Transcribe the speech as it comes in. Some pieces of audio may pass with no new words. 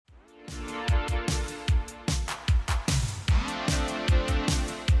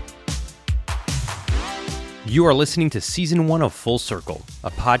You are listening to Season 1 of Full Circle,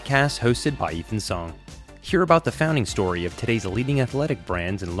 a podcast hosted by Ethan Song. Hear about the founding story of today's leading athletic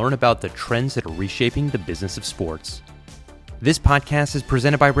brands and learn about the trends that are reshaping the business of sports. This podcast is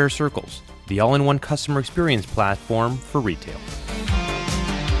presented by Rare Circles, the all-in-one customer experience platform for retail.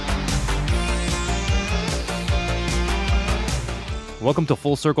 Welcome to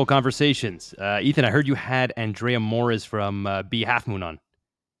Full Circle Conversations. Ethan, I heard you had Andrea Morris from Halfmoon on.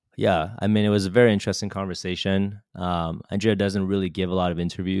 Yeah, I mean, it was a very interesting conversation. Andrea doesn't really give a lot of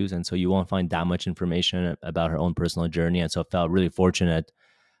interviews, and so you won't find that much information about her own personal journey. And so I felt really fortunate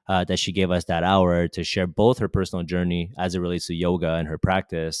that she gave us that hour to share both her personal journey as it relates to yoga and her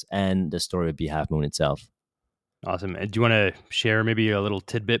practice and the story of Halfmoon itself. Awesome. And do you want to share maybe a little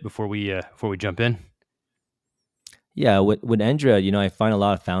tidbit before we jump in? Yeah, with Andrea, I find a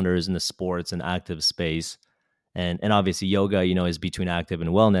lot of founders in the sports and active space. And obviously yoga, is between active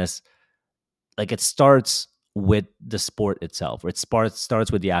and wellness. Like it starts with the sport itself, or it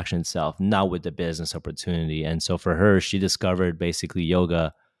starts with the action itself, not with the business opportunity. And so for her, she discovered basically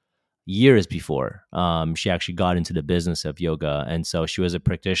yoga years before she actually got into the business of yoga. And so she was a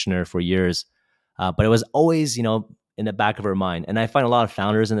practitioner for years, but it was always, in the back of her mind. And I find a lot of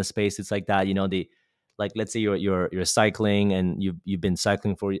founders in the space, it's like that, they, like, let's say you're cycling and you've been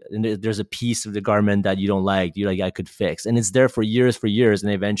cycling and there's a piece of the garment that you don't like, you're like, I could fix. And it's there for years.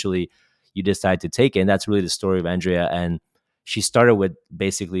 And eventually you decide to take it. And that's really the story of Andrea. And she started with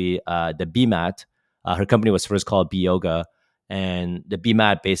basically the B mat. Her company was first called B Yoga. And the B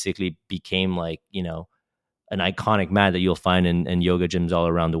mat basically became like, an iconic mat that you'll find in yoga gyms all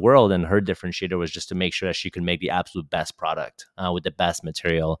around the world. And her differentiator was just to make sure that she could make the absolute best product with the best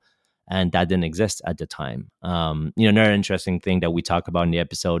material. And that didn't exist at the time. Another interesting thing that we talk about in the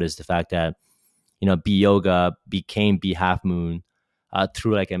episode is the fact that, B Yoga became Halfmoon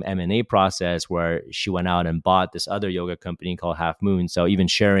through like an M&A process where she went out and bought this other yoga company called Halfmoon. So even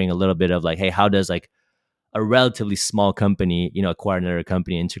sharing a little bit of like, hey, how does like a relatively small company, acquire another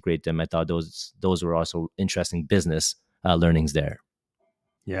company, integrate them? I thought those were also interesting business learnings there.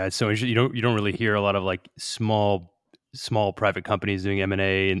 Yeah, it's so interesting. You don't really hear a lot of like small private companies doing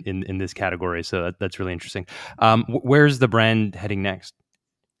M&A in this category. So that's really interesting. Where's the brand heading next?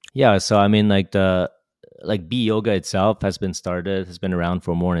 Yeah. So, I mean, B Yoga itself has been around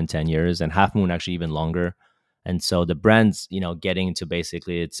for more than 10 years, and Halfmoon actually even longer. And so the brand's, getting into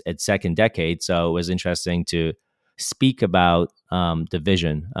basically its second decade. So it was interesting to speak about the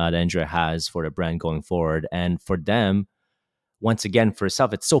vision that Andrea has for the brand going forward. And for them, once again, for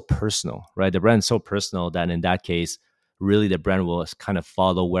itself, it's so personal, right? The brand's so personal that in that case, really the brand will kind of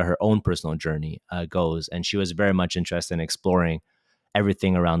follow where her own personal journey goes. And she was very much interested in exploring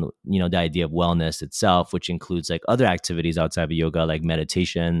everything around, the idea of wellness itself, which includes like other activities outside of yoga, like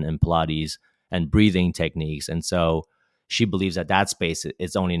meditation and Pilates and breathing techniques. And so she believes that space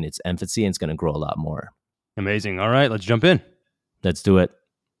is only in its infancy and it's going to grow a lot more. Amazing. All right, let's jump in. Let's do it.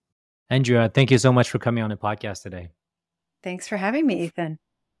 Andrea, thank you so much for coming on the podcast today. Thanks for having me, Ethan.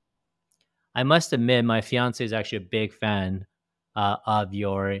 I must admit, my fiance is actually a big fan of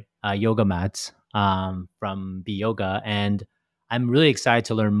your yoga mats from B Yoga. And I'm really excited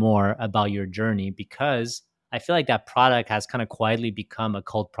to learn more about your journey because I feel like that product has kind of quietly become a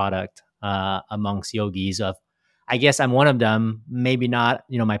cult product amongst yogis. I guess I'm one of them, maybe not,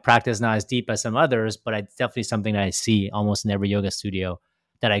 my practice is not as deep as some others, but it's definitely something that I see almost in every yoga studio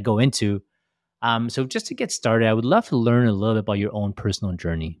that I go into. So just to get started, I would love to learn a little bit about your own personal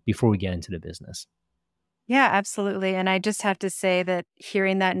journey before we get into the business. Yeah, absolutely. And I just have to say that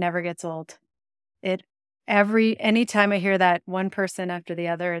hearing that never gets old. Anytime I hear that one person after the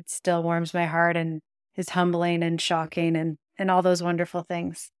other, it still warms my heart and is humbling and shocking and all those wonderful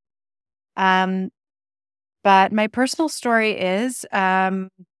things. But my personal story is,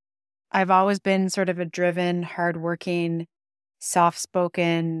 I've always been sort of a driven, hardworking,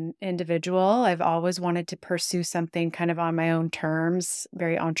 soft-spoken individual. I've always wanted to pursue something kind of on my own terms,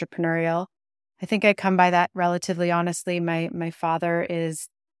 very entrepreneurial. I think I come by that relatively honestly. My father is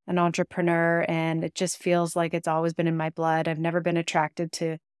an entrepreneur, and it just feels like it's always been in my blood. I've never been attracted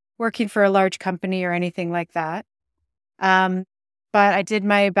to working for a large company or anything like that. But I did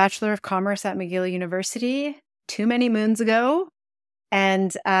my Bachelor of Commerce at McGill University too many moons ago.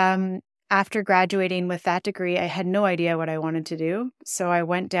 And after graduating with that degree, I had no idea what I wanted to do. So I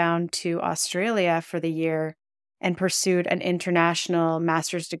went down to Australia for the year and pursued an international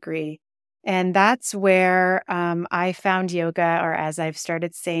master's degree. And that's where I found yoga, or as I've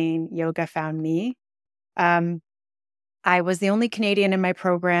started saying, yoga found me. I was the only Canadian in my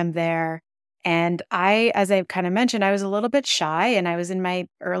program there. And as I kind of mentioned, I was a little bit shy and I was in my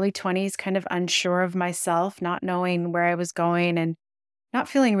early 20s, kind of unsure of myself, not knowing where I was going and not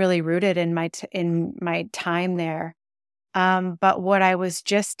feeling really rooted in in my time there. But what I was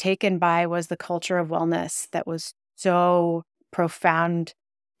just taken by was the culture of wellness that was so profound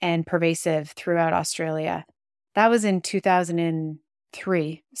and pervasive throughout Australia. That was in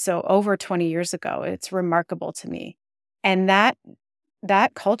 2003, so over 20 years ago. It's remarkable to me. And that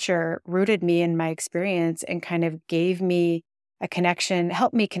culture rooted me in my experience and kind of gave me a connection,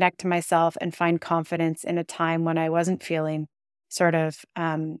 helped me connect to myself and find confidence in a time when I wasn't feeling sort of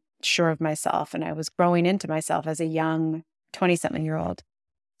sure of myself. And I was growing into myself as a young 20-something-year-old.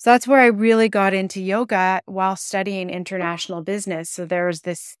 So that's where I really got into yoga while studying international business. So there was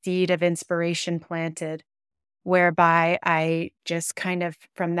this seed of inspiration planted whereby I just kind of,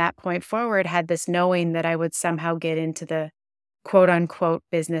 from that point forward, had this knowing that I would somehow get into the quote unquote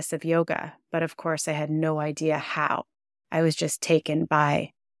business of yoga. But of course, I had no idea how. I was just taken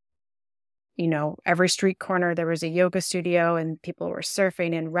by, every street corner, there was a yoga studio and people were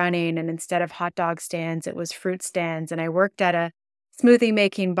surfing and running. And instead of hot dog stands, it was fruit stands. And I worked at a smoothie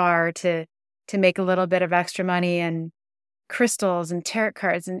making bar to make a little bit of extra money, and crystals and tarot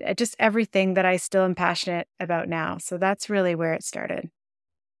cards and just everything that I still am passionate about now. So that's really where it started.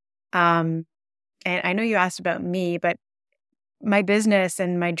 And I know you asked about me, but my business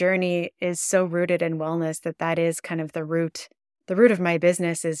and my journey is so rooted in wellness that is kind of the root. The root of my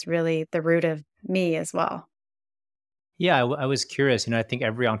business is really the root of me as well. Yeah, I was curious. I think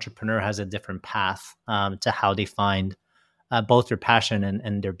every entrepreneur has a different path to how they find both their passion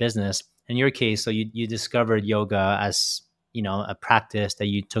and their business. In your case, so you discovered yoga as a practice that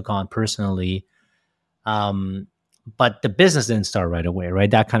you took on personally, but the business didn't start right away,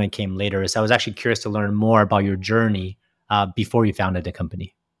 right? That kind of came later. So I was actually curious to learn more about your journey before you founded the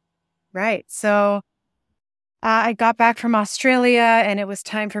company. Right. So I got back from Australia and it was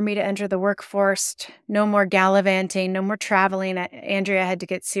time for me to enter the workforce. No more gallivanting, no more traveling. Andrea had to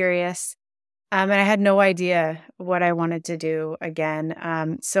get serious. And I had no idea what I wanted to do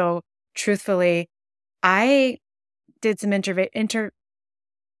again. So truthfully, I did some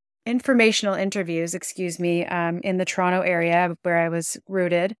informational interviews, in the Toronto area where I was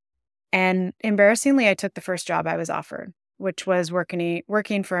rooted. And embarrassingly, I took the first job I was offered, which was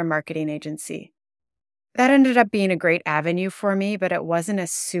working for a marketing agency. That ended up being a great avenue for me, but it wasn't a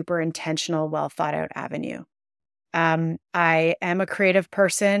super intentional, well thought out avenue. I am a creative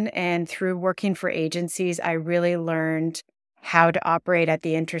person, and through working for agencies, I really learned how to operate at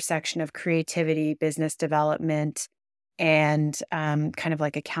the intersection of creativity, business development, and kind of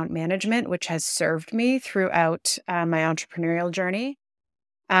like account management, which has served me throughout my entrepreneurial journey.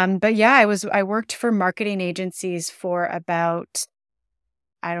 But yeah, I worked for marketing agencies for about,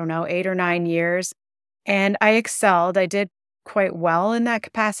 8 or 9 years. And I excelled. I did quite well in that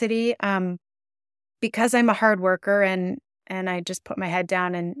capacity because I'm a hard worker and I just put my head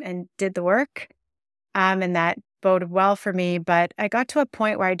down and did the work. And that boded well for me. But I got to a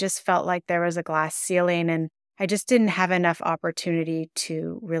point where I just felt like there was a glass ceiling and I just didn't have enough opportunity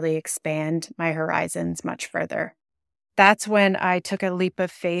to really expand my horizons much further. That's when I took a leap of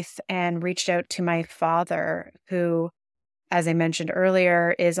faith and reached out to my father, who, as I mentioned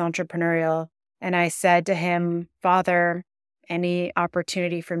earlier, is entrepreneurial. And I said to him, "Father, any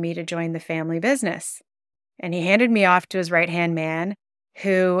opportunity for me to join the family business?" And he handed me off to his right-hand man,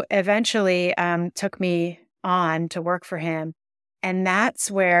 who eventually took me on to work for him. And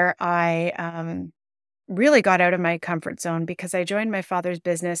that's where I really got out of my comfort zone, because I joined my father's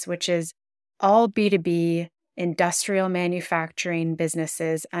business, which is all B2B industrial manufacturing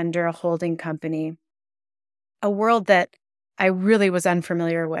businesses under a holding company, a world that I really was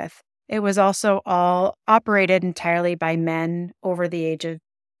unfamiliar with. It was also all operated entirely by men over the age of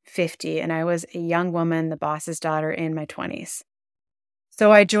 50, and I was a young woman, the boss's daughter, in my 20s.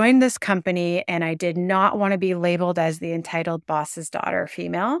 So I joined this company, and I did not want to be labeled as the entitled boss's daughter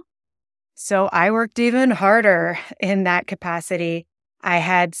female. So I worked even harder in that capacity. I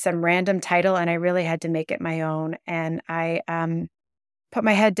had some random title, and I really had to make it my own. And I put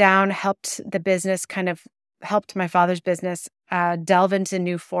my head down, helped my father's business delve into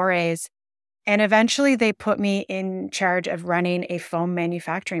new forays. And eventually they put me in charge of running a foam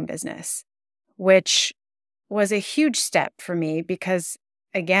manufacturing business, which was a huge step for me because,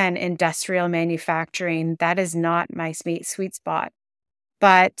 again, industrial manufacturing, that is not my sweet spot.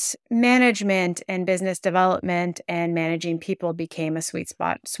 But management and business development and managing people became sweet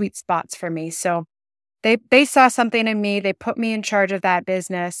spots for me. So they saw something in me. They put me in charge of that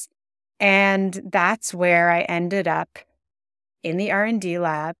business. And that's where I ended up in the R&D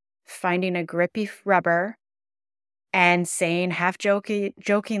lab, finding a grippy rubber and saying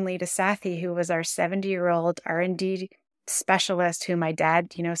jokingly to Sathi, who was our 70-year-old R&D specialist, who my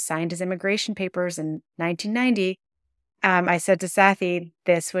dad, signed his immigration papers in 1990. I said to Sathi,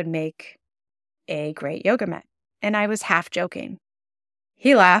 this would make a great yoga mat. And I was half joking.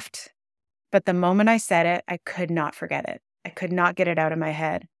 He laughed, but the moment I said it, I could not forget it. I could not get it out of my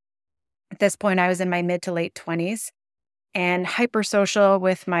head. At this point, I was in my mid to late 20s and hypersocial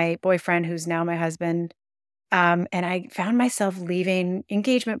with my boyfriend, who's now my husband. And I found myself leaving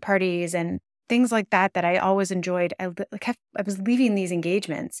engagement parties and things like that I always enjoyed. I was leaving these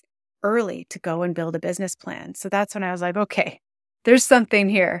engagements early to go and build a business plan. So that's when I was like, okay, there's something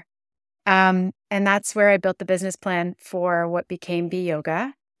here. And that's where I built the business plan for what became Be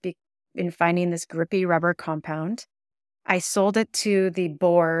Yoga, in finding this grippy rubber compound. I sold it to the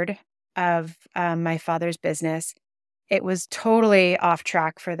board of my father's business. It was totally off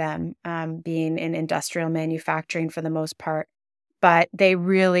track for them, being in industrial manufacturing for the most part. But they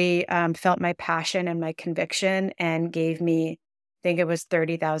really felt my passion and my conviction and gave me, I think it was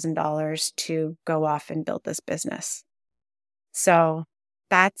 $30,000 to go off and build this business. So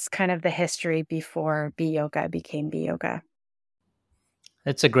that's kind of the history before Be Yoga became Be Yoga.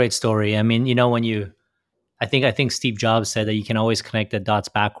 It's a great story. I mean, I think Steve Jobs said that you can always connect the dots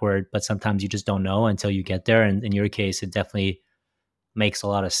backward, but sometimes you just don't know until you get there. And in your case, it definitely makes a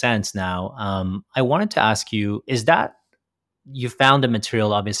lot of sense now. I wanted to ask you, is that you found the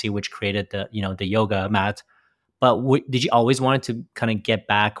material, obviously, which created the yoga mat, but did you always want to kind of get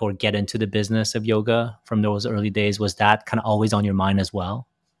back or get into the business of yoga from those early days? Was that kind of always on your mind as well?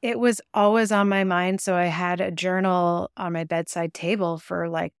 It was always on my mind. So I had a journal on my bedside table for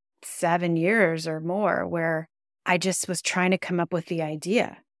like 7 years or more, where I just was trying to come up with the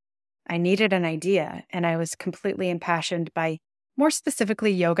idea. I needed an idea, and I was completely impassioned by more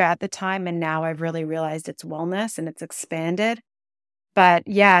specifically yoga at the time. And now I've really realized it's wellness and it's expanded. But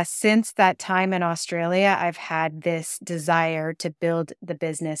yeah, since that time in Australia, I've had this desire to build the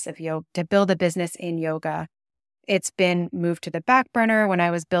business of yoga, to build a business in yoga. It's been moved to the back burner. When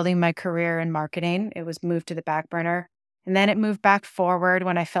I was building my career in marketing, it was moved to the back burner. And then it moved back forward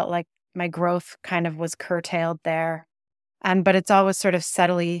when I felt like my growth kind of was curtailed there. But it's always sort of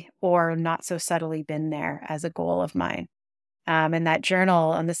subtly or not so subtly been there as a goal of mine. And that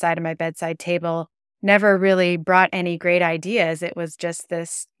journal on the side of my bedside table never really brought any great ideas. It was just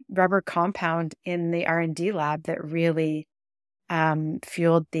this rubber compound in the R&D lab that really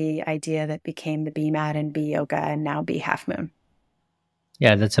fueled the idea that became the Be Mat and Be Yoga and now Be Halfmoon.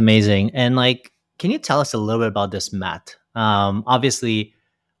 Yeah, that's amazing. And can you tell us a little bit about this mat? Obviously,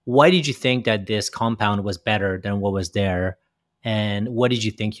 why did you think that this compound was better than what was there? And what did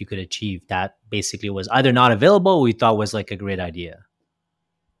you think you could achieve that basically was either not available or we thought was like a great idea?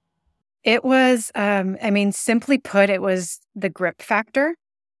 It was, simply put, it was the grip factor.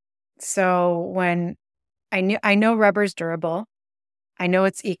 So when I know rubber's durable, I know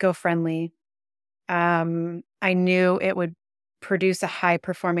it's eco-friendly. I knew it would produce a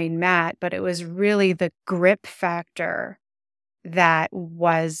high-performing mat, but it was really the grip factor that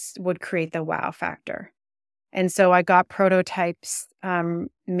would create the wow factor. And so I got prototypes. I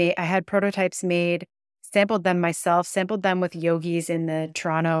had prototypes made, sampled them myself, sampled them with yogis in the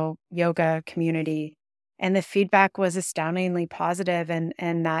Toronto yoga community, and the feedback was astoundingly positive.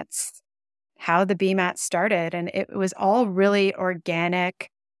 And that's how the Be Mat started. And it was all really organic.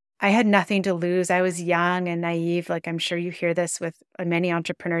 I had nothing to lose. I was young and naive. Like I'm sure you hear this with many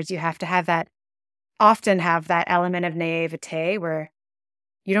entrepreneurs. You have to often have that element of naivete where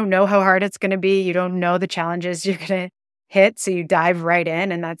you don't know how hard it's going to be. You don't know the challenges you're going to hit. So you dive right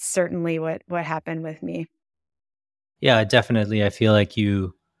in. And that's certainly what happened with me. Yeah, definitely. I feel like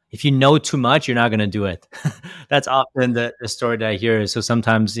if you know too much, you're not going to do it. That's often the story that I hear. So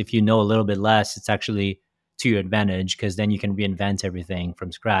sometimes if you know a little bit less, it's actually to your advantage because then you can reinvent everything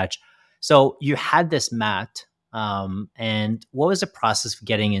from scratch. So you had this mat. And what was the process of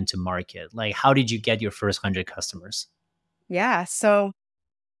getting into market? Like, how did you get your first 100 customers? Yeah. So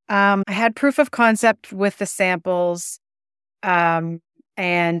I had proof of concept with the samples. And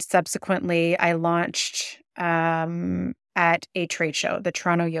subsequently, I launched at a trade show, the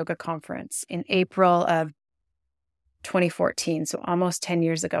Toronto Yoga Conference, in April of 2014. So almost 10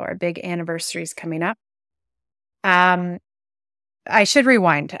 years ago. Our big anniversary is coming up. I should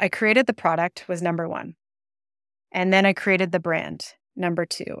rewind. I created the product, was number one. And then I created the brand, number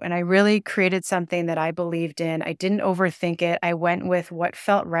two. And I really created something that I believed in. I didn't overthink it. I went with what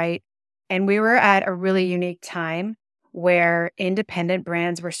felt right. And we were at a really unique time where independent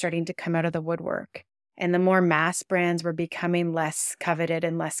brands were starting to come out of the woodwork. And the more mass brands were becoming less coveted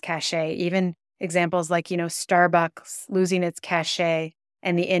and less cachet. Even examples like, Starbucks losing its cachet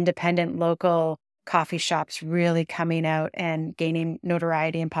and the independent local coffee shops really coming out and gaining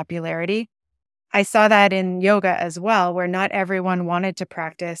notoriety and popularity. I saw that in yoga as well, where not everyone wanted to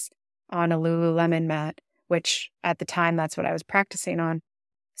practice on a Lululemon mat, which at the time, that's what I was practicing on.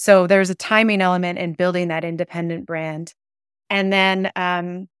 So there's a timing element in building that independent brand. And then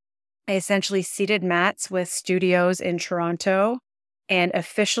I essentially seeded mats with studios in Toronto and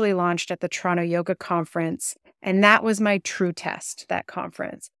officially launched at the Toronto Yoga Conference. And that was my true test, that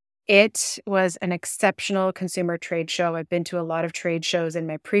conference. It was an exceptional consumer trade show. I've been to a lot of trade shows in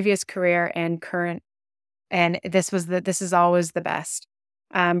my previous career and current, and this is always the best.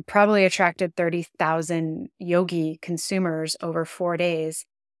 Probably attracted 30,000 yogi consumers over 4 days.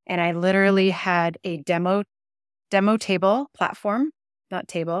 And I literally had a demo table platform, not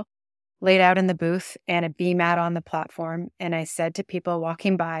table, laid out in the booth and a bee mat on the platform. And I said to people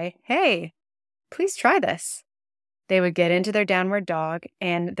walking by, hey, please try this. They would get into their downward dog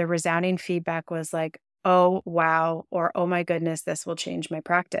and the resounding feedback was like, oh, wow, or oh my goodness, this will change my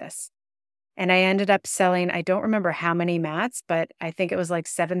practice. And I ended up selling, I don't remember how many mats, but I think it was like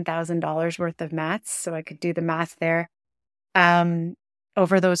 $7,000 worth of mats. So I could do the math there.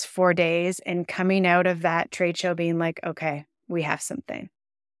 Over those 4 days and coming out of that trade show being like, okay, we have something.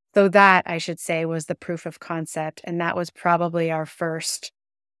 So that, I should say, was the proof of concept. And that was probably our first,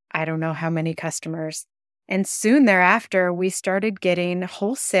 I don't know how many customers. And soon thereafter, we started getting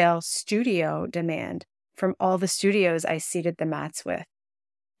wholesale studio demand from all the studios I seeded the mats with.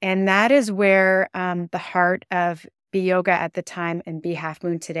 And that is where the heart of Be Yoga at the time and Be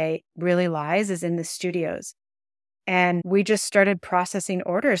Halfmoon today really lies, is in the studios. And we just started processing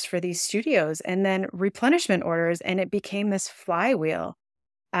orders for these studios and then replenishment orders. And it became this flywheel.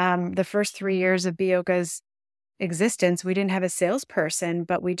 The first 3 years of Be Yoga's existence, we didn't have a salesperson,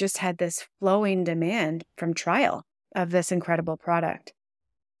 but we just had this flowing demand from trial of this incredible product.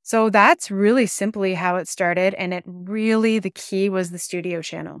 So that's really simply how it started. And the key was the studio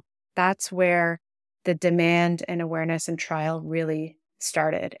channel. That's where the demand and awareness and trial really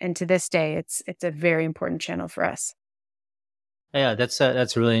started. And to this day, it's a very important channel for us. Yeah, that's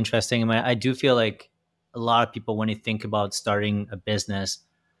really interesting. I mean, I do feel like a lot of people, when they think about starting a business,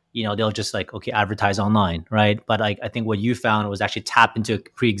 they'll just like, okay, advertise online, right? But like, I think what you found was actually tap into a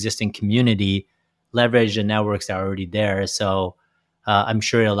pre-existing community, leverage the networks that are already there. So I'm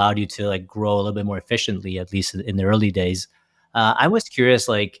sure it allowed you to like grow a little bit more efficiently, at least in the early days. I was curious,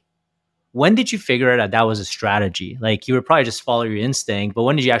 like, when did you figure out that was a strategy? Like, you would probably just follow your instinct, but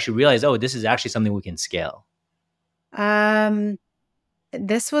when did you actually realize, oh, this is actually something we can scale?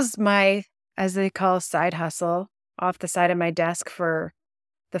 This was my, as they call, side hustle off the side of my desk for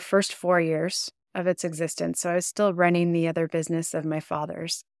the first 4 years of its existence. So I was still running the other business of my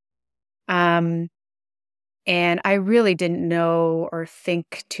father's. And I really didn't know or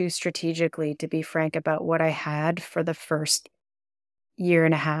think too strategically, to be frank, about what I had for the first year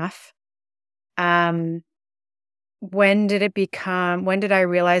and a half. When did I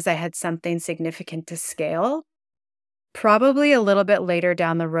realize I had something significant to scale? Probably a little bit later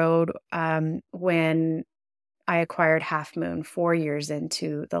down the road, when I acquired Halfmoon 4 years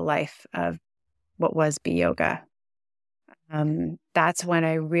into the life of what was Be Yoga. That's when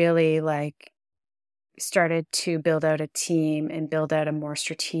I really started to build out a team and build out a more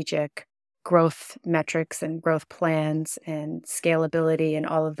strategic growth metrics and growth plans and scalability and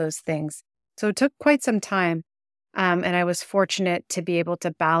all of those things. So it took quite some time. And I was fortunate to be able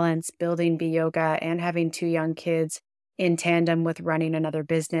to balance building Be Yoga and having 2 young kids in tandem with running another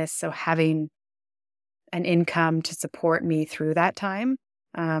business. So having an income to support me through that time,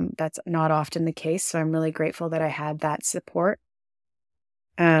 that's not often the case. So I'm really grateful that I had that support.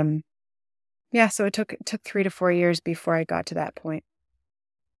 So it took 3 to 4 years before I got to that point.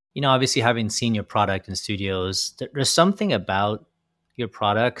 Obviously, having seen your product in studios, there's something about your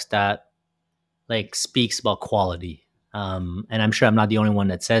products that like speaks about quality. And I'm sure I'm not the only one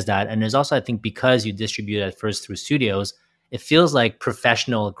that says that. And there's also, I think, because you distribute at first through studios, it feels like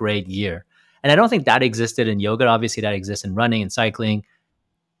professional grade gear. And I don't think that existed in yoga. Obviously, that exists in running and cycling.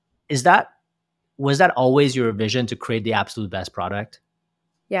 Was that always your vision, to create the absolute best product?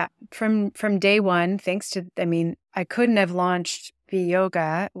 Yeah, from day one, I couldn't have launched Be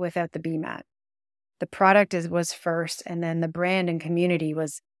Yoga without the Be Mat. The product was first, and then the brand and community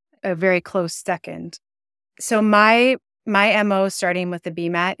was a very close second. So my MO, starting with the Be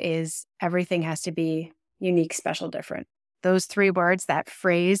Mat, is everything has to be unique, special, different. Those 3 words, that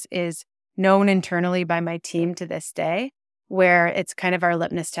phrase, is known internally by my team to this day. where it's kind of our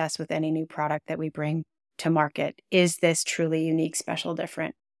litmus test with any new product that we bring to market. Is this truly unique, special,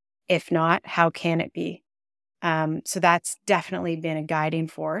 different? If not, how can it be? So that's definitely been a guiding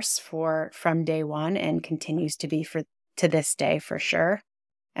force from day one and continues to be to this day for sure.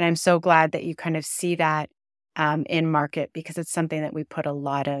 And I'm so glad that you kind of see that in market, because it's something that we put a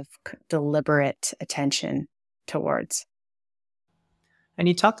lot of deliberate attention towards. And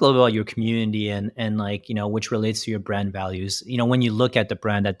you talked a little bit about your community and like, which relates to your brand values. When you look at the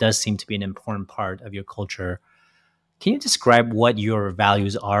brand, that does seem to be an important part of your culture. Can you describe what your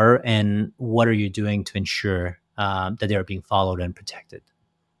values are and what are you doing to ensure that they are being followed and protected?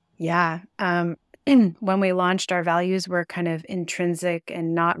 Yeah. When we launched, our values were kind of intrinsic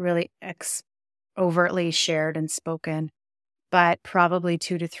and not really overtly shared and spoken. But probably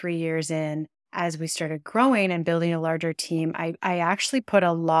 2 to 3 years in, as we started growing and building a larger team, I actually put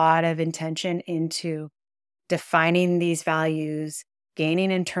a lot of intention into defining these values,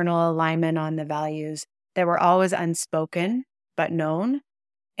 gaining internal alignment on the values that were always unspoken but known.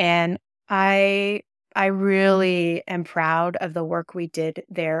 And I really am proud of the work we did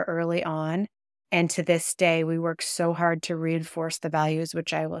there early on. And to this day, we work so hard to reinforce the values,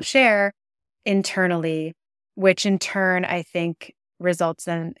 which I will share internally, which in turn, I think results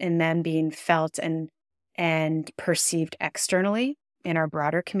in them being felt and perceived externally in our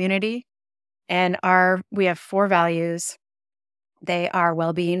broader community. And we have 4 values. They are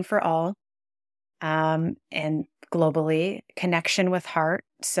well-being for all, and globally, connection with heart.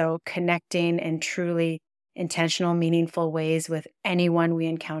 So connecting in truly intentional, meaningful ways with anyone we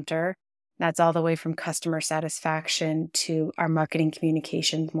encounter. That's all the way from customer satisfaction to our marketing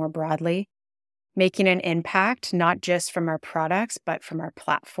communications more broadly. Making an impact, not just from our products, but from our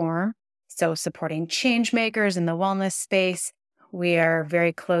platform. So supporting change makers in the wellness space. We are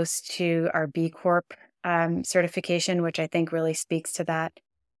very close to our B Corp certification, which I think really speaks to that.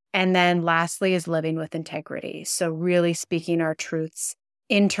 And then lastly is living with integrity. So really speaking our truths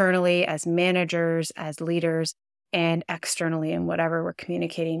internally as managers, as leaders, and externally in whatever we're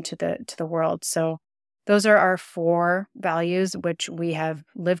communicating to the world. So those are our 4 values, which we have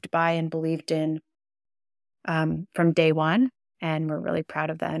lived by and believed in from day one, and we're really proud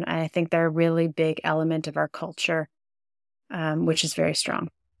of them. And I think they're a really big element of our culture, which is very strong.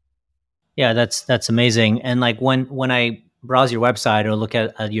 Yeah, that's amazing. And like when I browse your website or look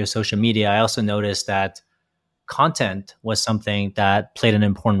at your social media, I also noticed that content was something that played an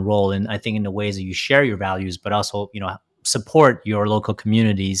important role in, I think, in the ways that you share your values, but also, support your local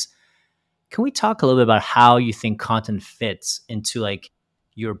communities. Can we talk a little bit about how you think content fits into like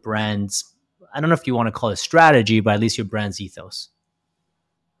your brand's, I don't know if you want to call it strategy, but at least your brand's ethos?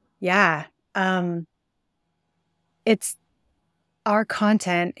 Yeah. It's Our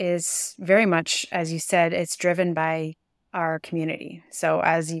content is very much, as you said, it's driven by our community. So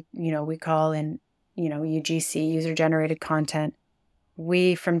as we call in, UGC, user generated content,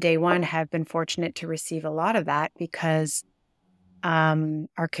 we from day one have been fortunate to receive a lot of that because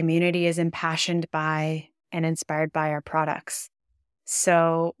our community is impassioned by and inspired by our products.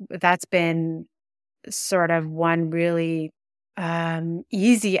 So that's been sort of one really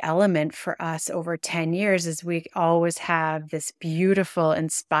easy element for us over 10 years is we always have this beautiful,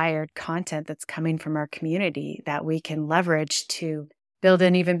 inspired content that's coming from our community that we can leverage to build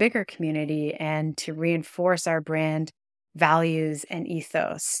an even bigger community and to reinforce our brand values and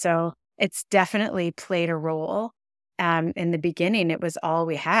ethos. So it's definitely played a role. In the beginning, it was all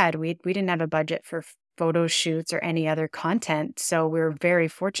we had. We didn't have a budget for photo shoots or any other content. So we're very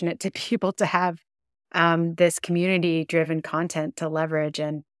fortunate to be able to have this community-driven content to leverage.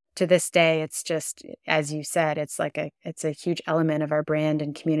 And to this day, it's just, as you said, it's a huge element of our brand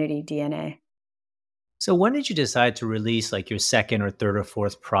and community DNA. So when did you decide to release like your second or third or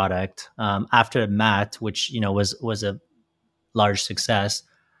fourth product after Matt, which was a large success?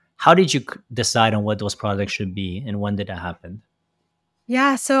 How did you decide on what those products should be, and when did that happen?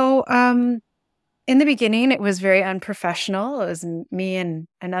 Yeah, so in the beginning, it was very unprofessional. It was me and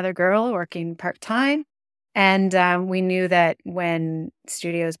another girl working part-time. And we knew that when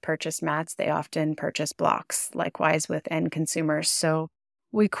studios purchase mats, they often purchase blocks, likewise with end consumers. So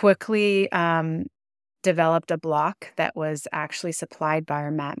we quickly developed a block that was actually supplied by our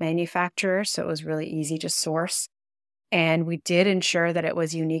mat manufacturer. So it was really easy to source. And we did ensure that it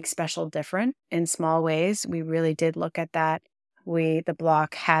was unique, special, different in small ways. We really did look at that. The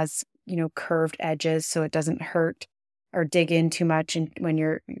block has, curved edges so it doesn't hurt or dig in too much when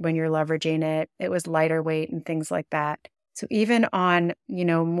you're leveraging it. It was lighter weight and things like that. So even on,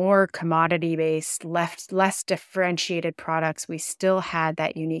 more commodity-based, less differentiated products, we still had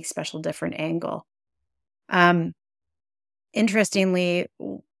that unique, special, different angle. interestingly,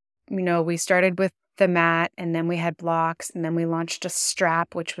 we started with the mat, and then we had blocks, and then we launched a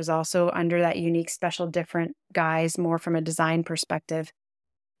strap, which was also under that unique, special, different guise, more from a design perspective.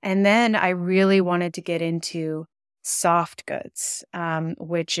 And then I really wanted to get into soft goods,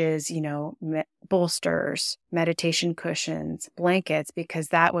 which is, bolsters, meditation cushions, blankets, because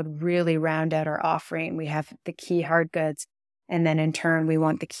that would really round out our offering. We have the key hard goods, and then in turn, we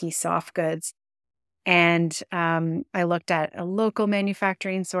want the key soft goods. And I looked at a local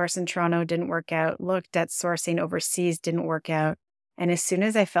manufacturing source in Toronto, didn't work out, looked at sourcing overseas, didn't work out. And as soon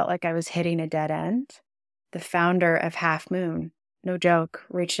as I felt like I was hitting a dead end, the founder of Halfmoon, no joke,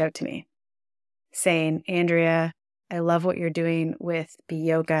 reached out to me saying, Andrea, I love what you're doing with Be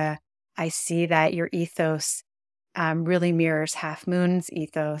Yoga. I see that your ethos really mirrors Halfmoon's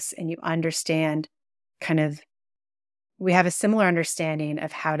ethos, and you understand we have a similar understanding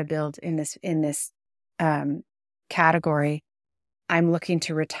of how to build in this category. I'm looking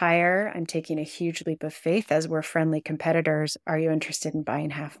to retire. I'm taking a huge leap of faith as we're friendly competitors. Are you interested in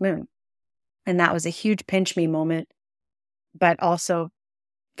buying Halfmoon? And that was a huge pinch me moment, but also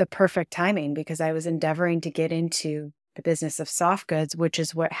the perfect timing, because I was endeavoring to get into the business of soft goods, which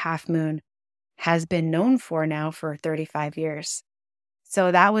is what Halfmoon has been known for now for 35 years. So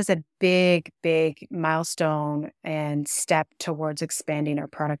that was a big, big milestone and step towards expanding our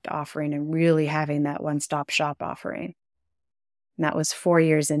product offering and really having that one-stop shop offering. And that was 4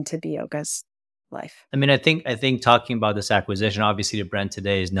 years into Be Yoga's life. I mean, I think talking about this acquisition, obviously the brand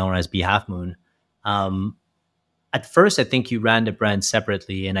today is known as Be Halfmoon. At first, I think you ran the brand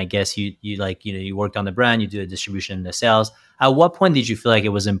separately, and I guess you worked on the brand, you do the distribution and the sales. At what point did you feel like it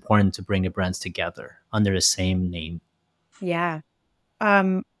was important to bring the brands together under the same name? Yeah.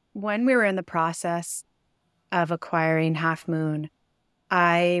 When we were in the process of acquiring Halfmoon,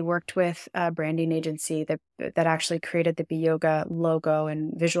 I worked with a branding agency that actually created the Be Yoga logo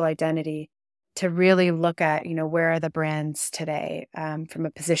and visual identity to really look at, where are the brands today from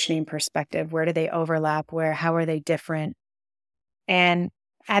a positioning perspective? Where do they overlap? How are they different? And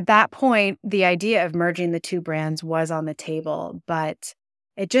at that point, the idea of merging the two brands was on the table, but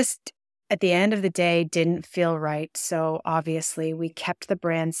it just, at the end of the day, didn't feel right. So obviously we kept the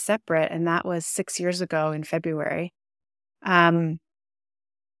brands separate, and that was 6 years ago in February. But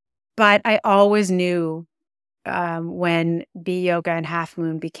I always knew when Be Yoga and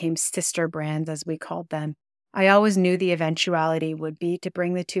Halfmoon became sister brands, as we called them, I always knew the eventuality would be to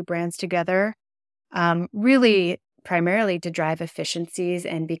bring the two brands together, really primarily to drive efficiencies,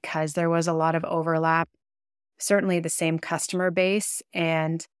 and because there was a lot of overlap, certainly the same customer base,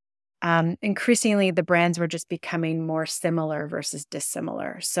 and increasingly the brands were just becoming more similar versus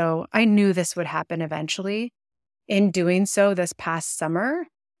dissimilar. So I knew this would happen eventually. In doing so, this past summer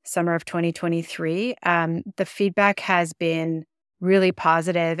of 2023, the feedback has been really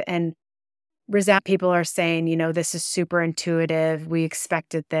positive, and people are saying, this is super intuitive. We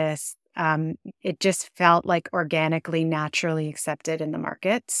expected this. It just felt like organically, naturally accepted in the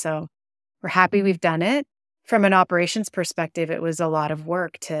market. So we're happy we've done it. From an operations perspective, it was a lot of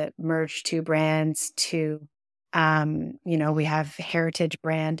work to merge two brands to, we have heritage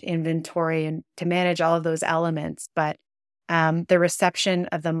brand inventory and to manage all of those elements. But the reception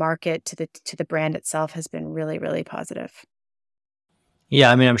of the market to the brand itself has been really, really positive.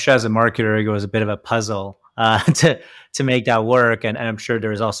 Yeah, I mean, I'm sure as a marketer, it was a bit of a puzzle to make that work, and I'm sure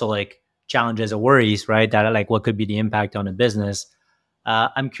there's also like challenges or worries, right? That like what could be the impact on the business.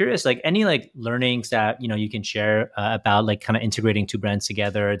 I'm curious, like any like learnings that you can share about like kind of integrating two brands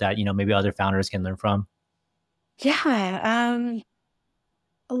together that maybe other founders can learn from. Yeah,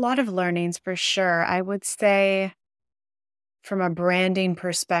 a lot of learnings for sure. I would say, from a branding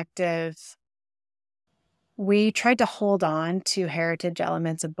perspective, we tried to hold on to heritage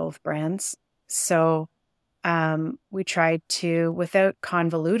elements of both brands. So we tried to, without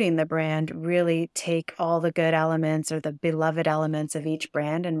convoluting the brand, really take all the good elements or the beloved elements of each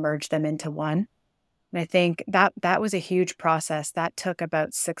brand and merge them into one. And I think that was a huge process. That took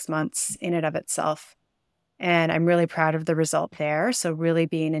about 6 months in and of itself. And I'm really proud of the result there. So really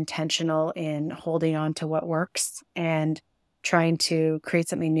being intentional in holding on to what works and trying to create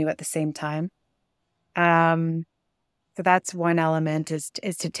something new at the same time. So that's one element is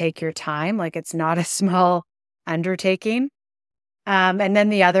to take your time. Like, it's not a small undertaking. And then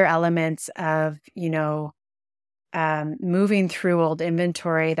the other elements of, moving through old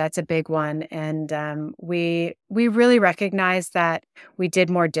inventory, that's a big one. And we really recognized that we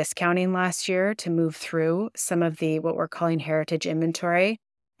did more discounting last year to move through some of the what we're calling heritage inventory.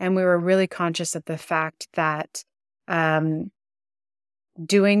 And we were really conscious of the fact that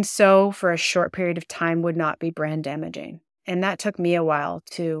doing so for a short period of time would not be brand damaging. And that took me a while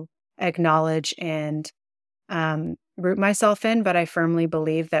to acknowledge and root myself in. But I firmly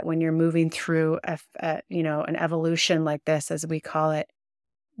believe that when you're moving through an evolution like this, as we call it,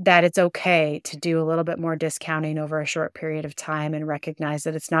 that it's okay to do a little bit more discounting over a short period of time and recognize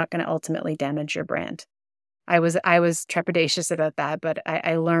that it's not going to ultimately damage your brand. I was trepidatious about that, but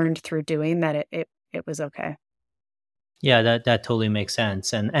I learned through doing that it was okay. Yeah, that totally makes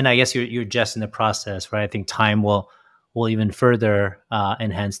sense. And I guess you're just in the process, right? I think time will even further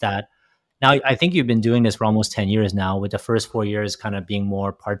enhance that. Now, I think you've been doing this for almost 10 years now, with the first 4 years kind of being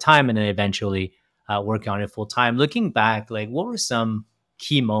more part-time and then eventually working on it full-time. Looking back, like, what were some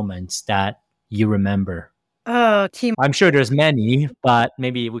key moments that you remember? Oh, team. I'm sure there's many, but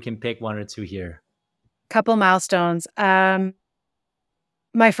maybe we can pick one or two here. Couple milestones. My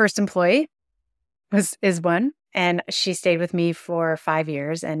first employee is one, and she stayed with me for 5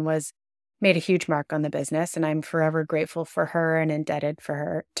 years and made a huge mark on the business, and I'm forever grateful for her and indebted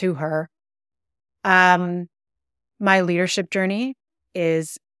to her. My leadership journey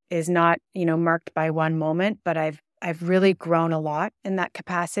is not, marked by one moment, but I've really grown a lot in that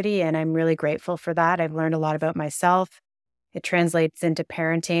capacity, and I'm really grateful for that. I've learned a lot about myself. It translates into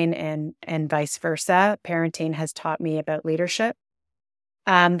parenting and vice versa. Parenting has taught me about leadership.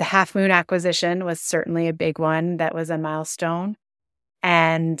 The Halfmoon acquisition was certainly a big one. That was a milestone.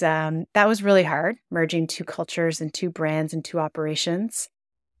 And that was really hard, merging two cultures and two brands and two operations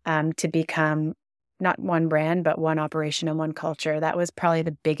to become not one brand, but one operation and one culture. That was probably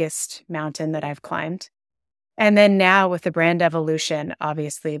the biggest mountain that I've climbed. And then now with the brand evolution,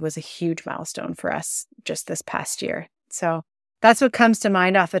 obviously, it was a huge milestone for us just this past year. So that's what comes to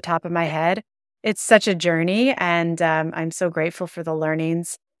mind off the top of my head. It's such a journey, and I'm so grateful for the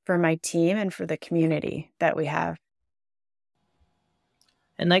learnings for my team and for the community that we have.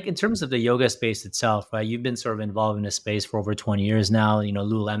 And like, in terms of the yoga space itself, right? You've been sort of involved in this space for over 20 years now.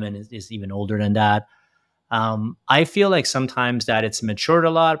 Lululemon is even older than that. I feel like sometimes that it's matured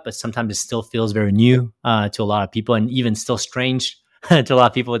a lot, but sometimes it still feels very new to a lot of people, and even still strange to a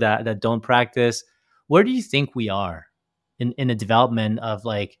lot of people that don't practice. Where do you think we are in the development of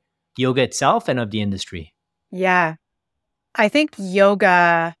like yoga itself and of the industry? Yeah, I think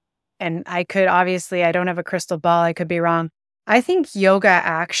yoga, and I don't have a crystal ball, I could be wrong. I think yoga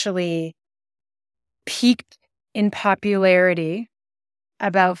actually peaked in popularity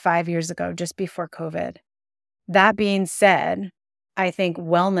about 5 years ago, just before COVID. That being said, I think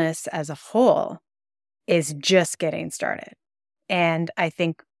wellness as a whole is just getting started. And I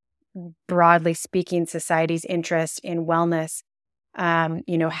think, broadly speaking, society's interest in wellness, how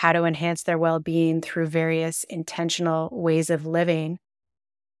to enhance their well-being through various intentional ways of living,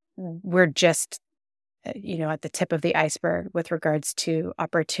 we're just, at the tip of the iceberg with regards to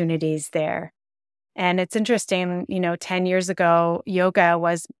opportunities there. And it's interesting, 10 years ago, yoga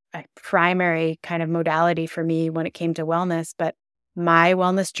was a primary kind of modality for me when it came to wellness, but my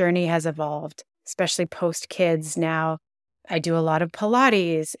wellness journey has evolved, especially post kids. Now I do a lot of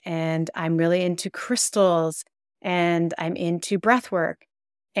Pilates, and I'm really into crystals, and I'm into breath work.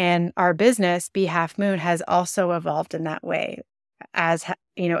 And our business, Be Halfmoon, has also evolved in that way, as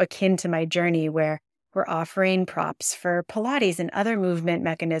akin to my journey, where we're offering props for Pilates and other movement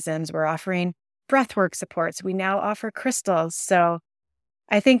mechanisms. We're offering breathwork supports. We now offer crystals. So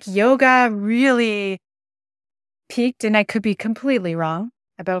I think yoga really peaked, and I could be completely wrong,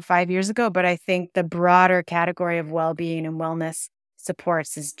 about 5 years ago, but I think the broader category of well-being and wellness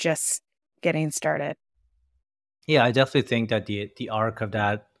supports is just getting started. Yeah, I definitely think that the arc of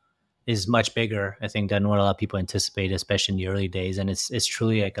that is much bigger, I think, than what a lot of people anticipate, especially in the early days. And it's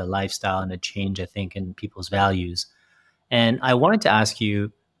truly like a lifestyle and a change, I think, in people's values. And I wanted to ask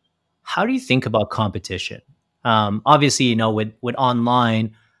you, how do you think about competition? Obviously, with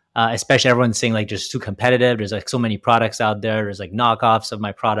online, especially everyone's saying like just too competitive. There's like so many products out there. There's like knockoffs of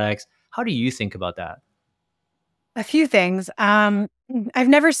my products. How do you think about that? A few things. I've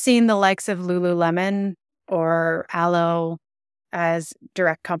never seen the likes of Lululemon or Aloe as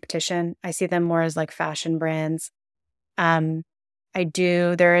direct competition. I see them more as like fashion brands. There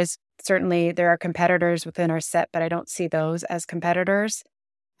are competitors within our set, but I don't see those as competitors.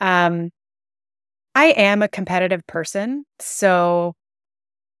 I am a competitive person, so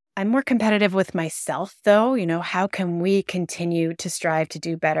I'm more competitive with myself, though. How can we continue to strive to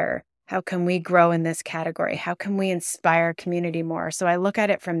do better? How can we grow in this category? How can we inspire community more? So I look at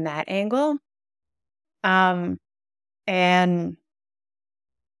it from that angle. And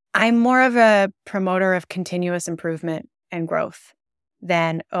I'm more of a promoter of continuous improvement and growth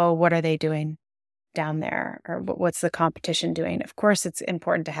than, what are they doing down there? Or what's the competition doing? Of course, it's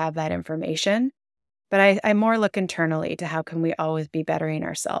important to have that information, But I more look internally to how can we always be bettering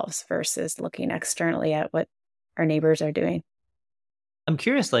ourselves versus looking externally at what our neighbors are doing. I'm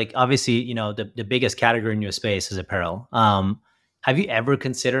curious, like obviously, the biggest category in your space is apparel. Have you ever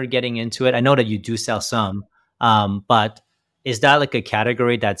considered getting into it? I know that you do sell some, but is that like a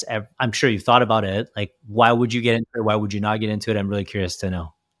category I'm sure you've thought about it. Like, why would you get into it? Why would you not get into it? I'm really curious to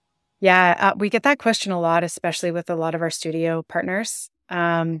know. Yeah, we get that question a lot, especially with a lot of our studio partners.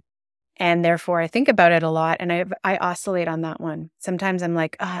 And therefore, I think about it a lot, and I oscillate on that one. Sometimes I'm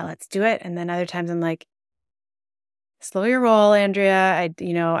like, let's do it, and then other times I'm like, slow your roll, Andrea. I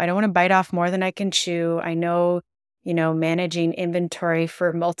don't want to bite off more than I can chew. I know, managing inventory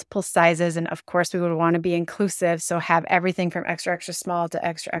for multiple sizes, and of course, we would want to be inclusive, so have everything from extra extra small to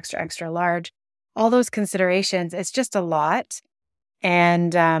extra extra extra large. All those considerations, it's just a lot,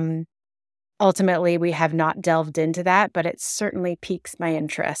 and ultimately, we have not delved into that, but it certainly piques my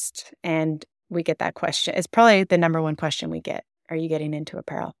interest. And we get that question. It's probably the number one question we get. Are you getting into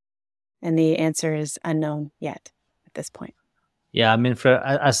apparel? And the answer is unknown yet at this point. Yeah, I mean,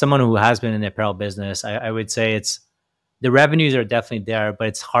 as someone who has been in the apparel business, I would say the revenues are definitely there, but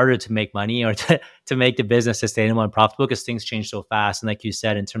it's harder to make money or to make the business sustainable and profitable because things change so fast. And like you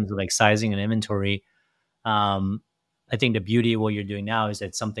said, in terms of like sizing and inventory, I think the beauty of what you're doing now is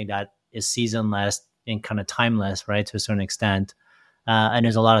it's something that is seasonless and kind of timeless, right, to a certain extent. And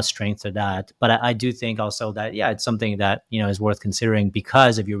there's a lot of strength to that. But I do think also that, yeah, it's something that, is worth considering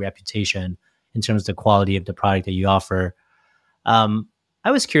because of your reputation in terms of the quality of the product that you offer.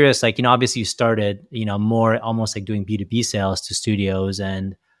 I was curious, like, obviously you started, more almost like doing B2B sales to studios,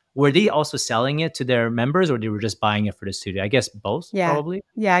 and were they also selling it to their members or they were just buying it for the studio? I guess both, Yeah. probably.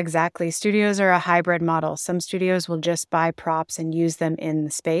 Yeah, exactly. Studios are a hybrid model. Some studios will just buy props and use them in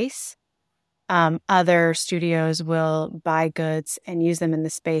the space. Other studios will buy goods and use them in the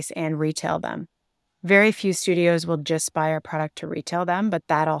space and retail them. Very few studios will just buy our product to retail them, but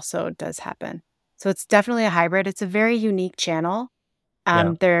that also does happen. So it's definitely a hybrid. It's a very unique channel.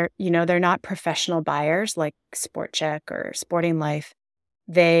 Yeah. They're not professional buyers like Sport Check or Sporting Life.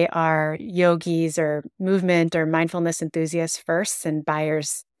 They are yogis or movement or mindfulness enthusiasts first and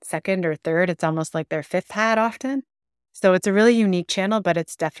buyers second or third. It's almost like their fifth hat often. So it's a really unique channel, but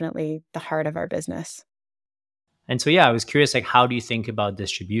it's definitely the heart of our business. And so, yeah, I was curious, like, how do you think about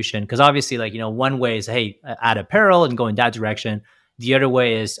distribution? Because obviously, like, one way is, hey, add apparel and go in that direction. The other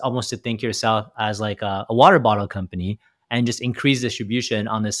way is almost to think yourself as like a water bottle company and just increase distribution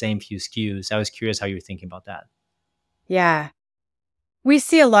on the same few SKUs. I was curious how you were thinking about that. Yeah. We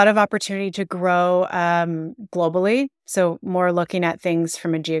see a lot of opportunity to grow globally. So more looking at things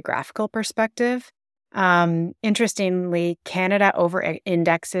from a geographical perspective. Interestingly, Canada over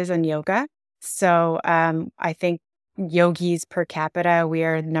indexes on yoga. So I think yogis per capita, we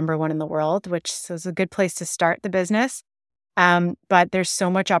are number one in the world, which is a good place to start the business. But there's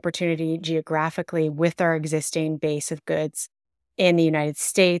so much opportunity geographically with our existing base of goods in the United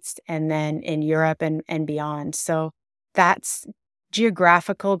States and then in Europe and beyond. So that's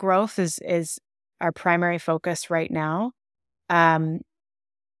geographical growth is our primary focus right now.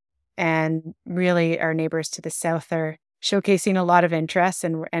 And really our neighbors to the south are showcasing a lot of interest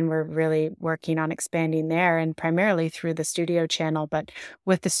and we're really working on expanding there and primarily through the studio channel. But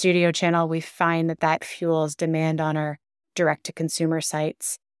with the studio channel, we find that fuels demand on our direct to consumer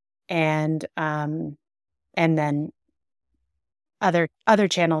sites and then other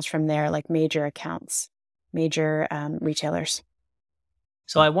channels from there, like major accounts, major retailers.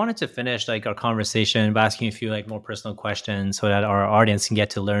 So I wanted to finish like our conversation by asking a few like more personal questions so that our audience can get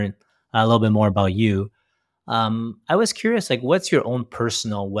to learn a little bit more about you. I was curious, like, what's your own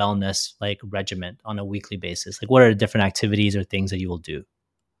personal wellness like regimen on a weekly basis? Like, what are the different activities or things that you will do?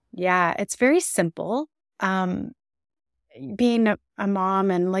 Yeah, it's very simple. Being a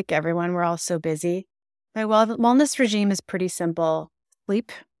mom and like everyone, we're all so busy. My wellness regime is pretty simple.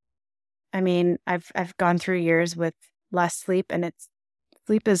 Sleep. I mean, I've gone through years with less sleep, and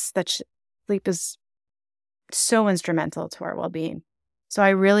sleep is so instrumental to our well-being. So I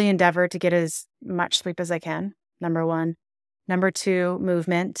really endeavor to get as much sleep as I can. Number one. Number two,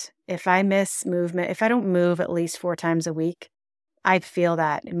 movement. If I miss movement, if I don't move at least 4 times a week, I feel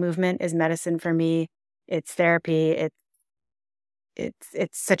that movement is medicine for me. It's therapy.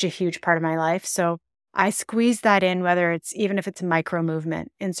 It's such a huge part of my life. So I squeeze that in, even if it's micro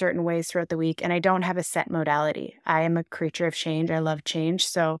movement in certain ways throughout the week. And I don't have a set modality. I am a creature of change. I love change.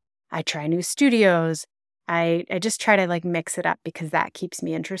 So I try new studios. I just try to like mix it up because that keeps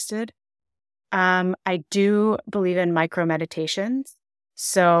me interested. I do believe in micro meditations.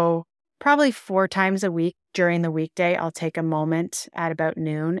 So probably 4 times a week during the weekday, I'll take a moment at about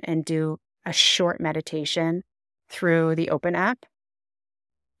noon and do a short meditation through the Open app.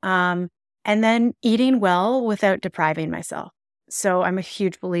 And then eating well without depriving myself. So I'm a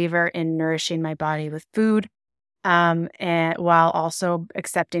huge believer in nourishing my body with food, and while also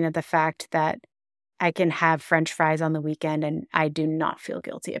accepting of the fact that I can have French fries on the weekend and I do not feel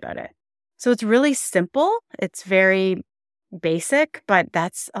guilty about it. So it's really simple. It's very basic, but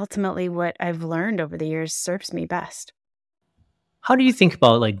that's ultimately what I've learned over the years serves me best. How do you think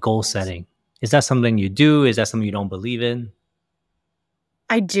about like goal setting? Is that something you do? Is that something you don't believe in?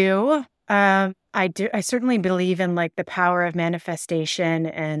 I do. I do. I certainly believe in like the power of manifestation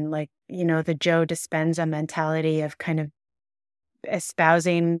and like, the Joe Dispenza mentality of kind of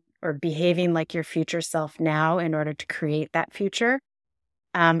espousing or behaving like your future self now in order to create that future.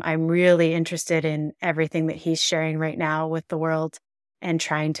 I'm really interested in everything that he's sharing right now with the world and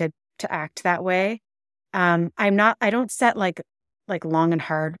trying to act that way. I don't set like long and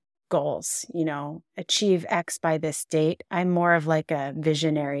hard goals, achieve X by this date. I'm more of like a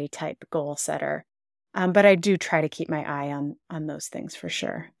visionary type goal setter. But I do try to keep my eye on those things for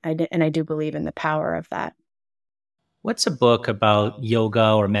sure. And I do believe in the power of that. What's a book about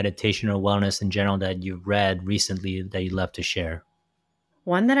yoga or meditation or wellness in general that you've read recently that you'd love to share?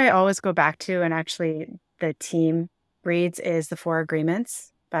 One that I always go back to, and actually the team reads, is The Four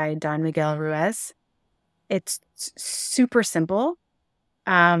Agreements by Don Miguel Ruiz. It's super simple.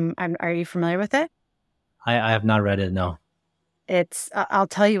 Are you familiar with it? I have not read it, no. I'll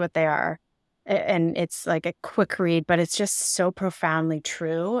tell you what they are. And it's like a quick read, but it's just so profoundly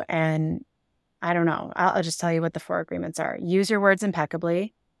true. And I don't know. I'll just tell you what the four agreements are. Use your words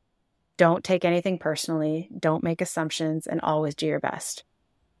impeccably. Don't take anything personally. Don't make assumptions, and always do your best.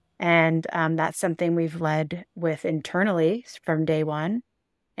 And that's something we've led with internally from day one.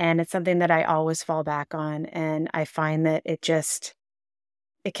 And it's something that I always fall back on. And I find that it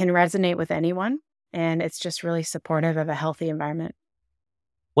can resonate with anyone. And it's just really supportive of a healthy environment.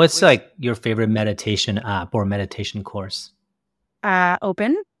 What's like your favorite meditation app or meditation course?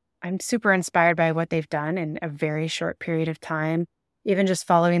 Open. I'm super inspired by what they've done in a very short period of time. Even just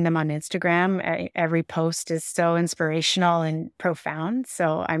following them on Instagram, every post is so inspirational and profound.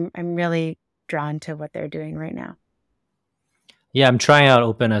 So I'm really drawn to what they're doing right now. Yeah, I'm trying out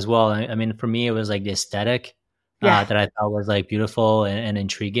Open as well. I mean, for me, it was like the aesthetic Yeah, that I thought was like beautiful and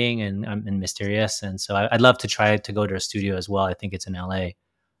intriguing and mysterious. And so I'd love to try to go to a studio as well. I think it's in LA.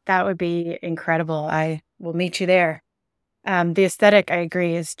 that would be incredible. I will meet you there. The aesthetic, I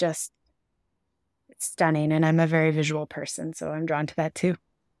agree, is just stunning. And I'm a very visual person, so I'm drawn to that too.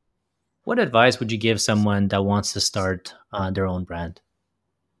 What advice would you give someone that wants to start their own brand?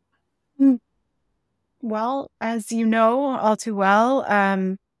 Hmm. Well, as you know all too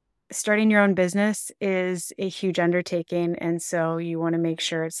well, starting your own business is a huge undertaking. And so you want to make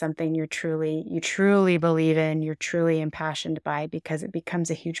sure it's something you truly believe in, you're truly impassioned by, because it becomes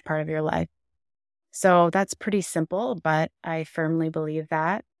a huge part of your life. So that's pretty simple, but I firmly believe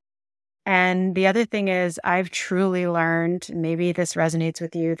that. And the other thing is, I've truly learned, maybe this resonates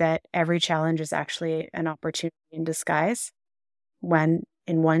with you, that every challenge is actually an opportunity in disguise. When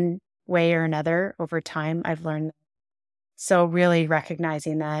in one way or another, over time, I've learned that. So really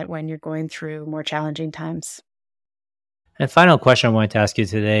recognizing that when you're going through more challenging times. And final question I wanted to ask you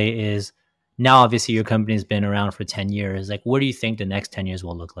today is, now obviously your company's been around for 10 years. Like, what do you think the next 10 years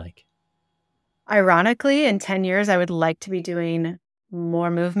will look like? Ironically, in 10 years, I would like to be doing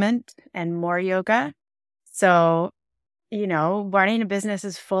more movement and more yoga. So, running a business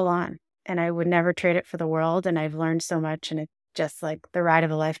is full on, and I would never trade it for the world. And I've learned so much, and it's just like the ride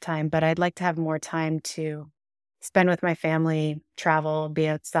of a lifetime. But I'd like to have more time to spend with my family, travel, be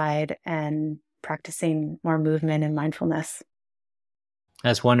outside, and practicing more movement and mindfulness.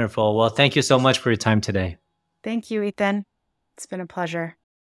 That's wonderful. Well, thank you so much for your time today. Thank you, Ethan. It's been a pleasure.